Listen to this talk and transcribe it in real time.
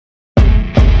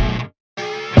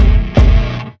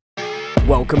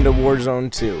Welcome to Warzone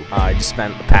 2. I just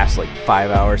spent the past like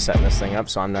 5 hours setting this thing up,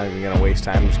 so I'm not even going to waste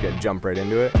time. I'm just going to jump right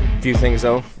into it. A few things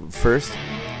though. First,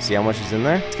 see how much is in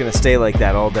there? It's going to stay like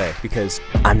that all day because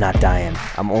I'm not dying.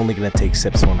 I'm only going to take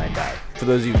sips when I die. For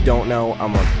those of you who don't know,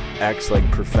 I'm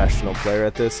an professional player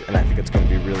at this, and I think it's going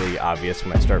to be really obvious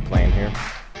when I start playing here.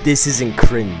 This isn't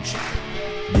cringe.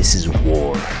 This is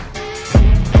war.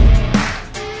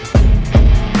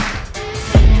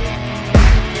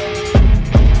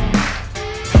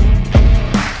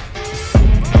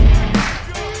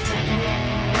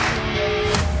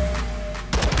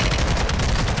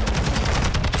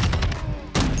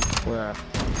 Where?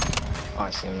 Oh,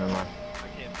 I see him, never mind.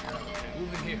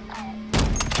 Move in here.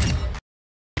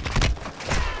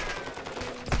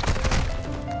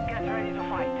 Get ready to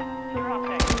fight. You're up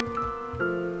next.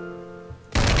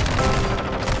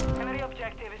 Enemy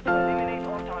objective is to eliminate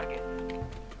all targets.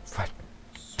 Fight.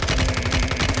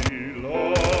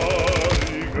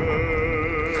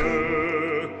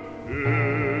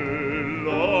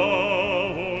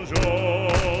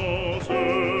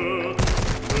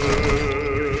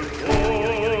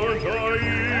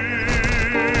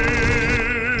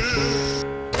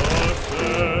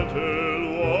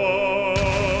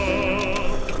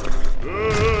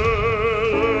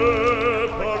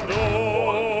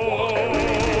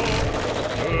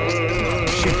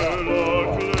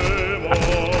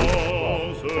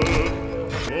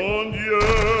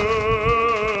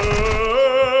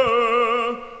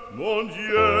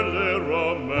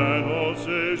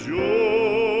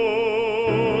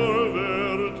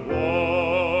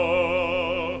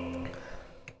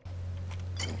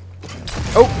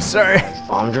 Oh, sorry.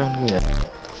 Bomb drone? Yeah.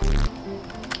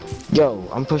 Yo,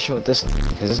 I'm pushing with this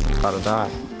because this is about to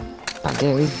die. God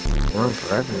damn, we run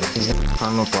forever. He's gonna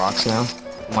climb up rocks now.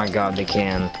 Oh my god, they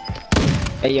can.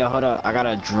 Hey, yo, hold up. I got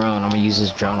a drone. I'm gonna use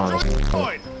this drone on this.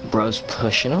 Bro's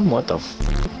pushing him? What the f?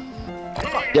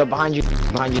 Yo, behind you.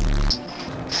 Behind you.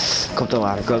 Go up the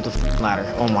ladder. Go up the ladder.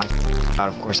 Oh my god,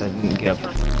 of course I didn't get up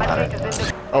the ladder.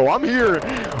 Oh, I'm here.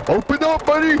 Open up,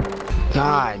 buddy.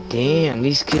 God damn,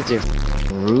 these kids are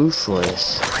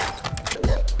ruthless.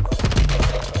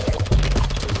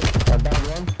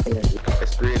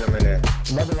 There's 3 of them in there.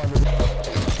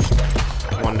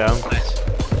 One down. Two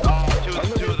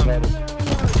of them.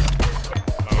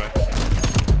 Alright.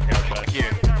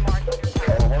 Here. Oh,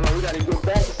 hold on, we gotta get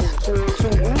back. This is 2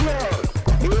 and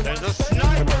 2. There's a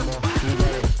sniper!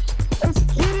 Let's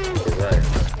get it. Right.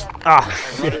 Ah.